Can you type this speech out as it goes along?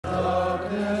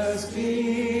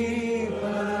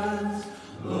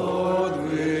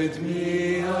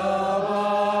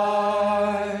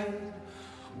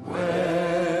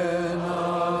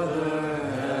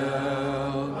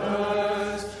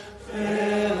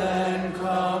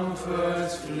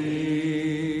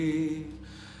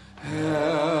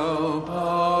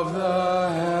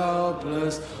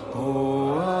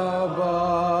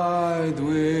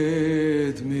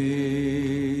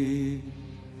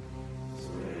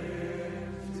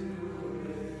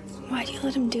Why do you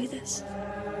let him do this?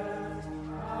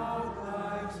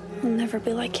 I'll never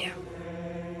be like you.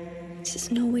 This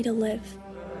is no way to live.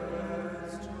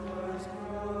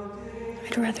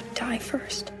 I'd rather die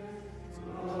first.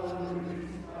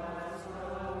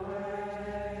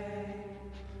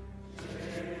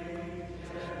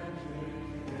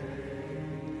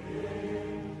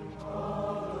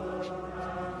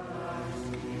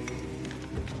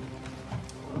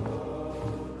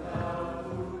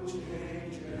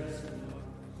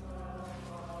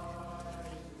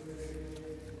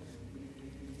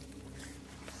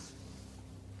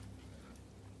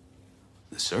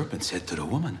 The serpent said to the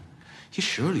woman, "You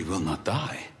surely will not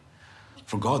die.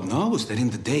 For God knows that in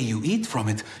the day you eat from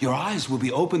it, your eyes will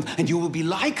be opened and you will be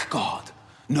like God,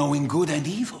 knowing good and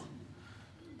evil."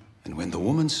 And when the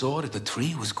woman saw that the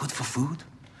tree was good for food,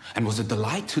 and was a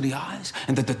delight to the eyes,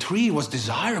 and that the tree was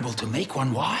desirable to make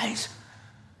one wise,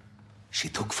 she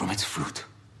took from its fruit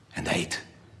and ate.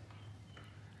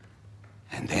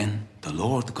 And then the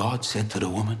Lord God said to the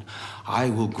woman, "I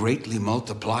will greatly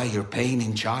multiply your pain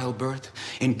in childbirth.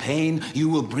 In pain you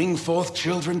will bring forth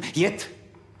children, yet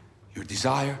your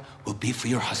desire will be for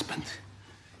your husband,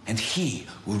 and he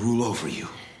will rule over you."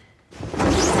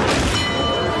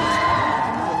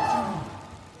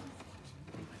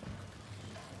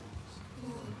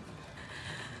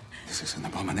 This is an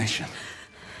abomination.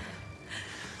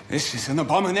 This is an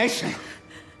abomination.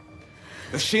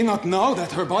 Does she not know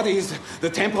that her body is the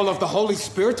temple of the Holy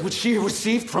Spirit which she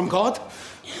received from God?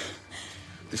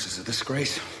 This is a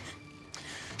disgrace.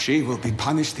 She will be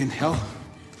punished in hell.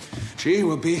 She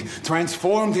will be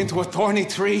transformed into a thorny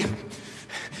tree.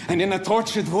 And in a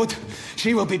tortured wood,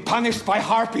 she will be punished by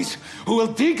harpies who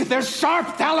will dig their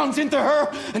sharp talons into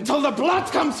her until the blood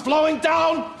comes flowing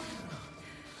down.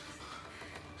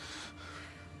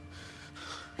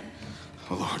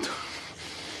 Oh, Lord,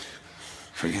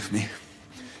 forgive me.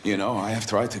 You know, I have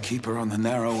tried to keep her on the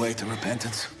narrow way to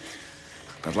repentance.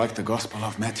 But like the Gospel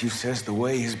of Matthew says, the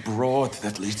way is broad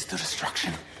that leads to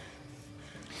destruction.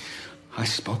 I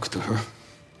spoke to her.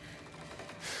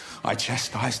 I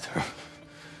chastised her.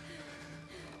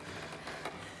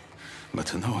 But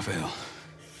to no avail.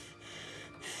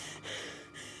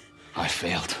 I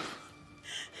failed.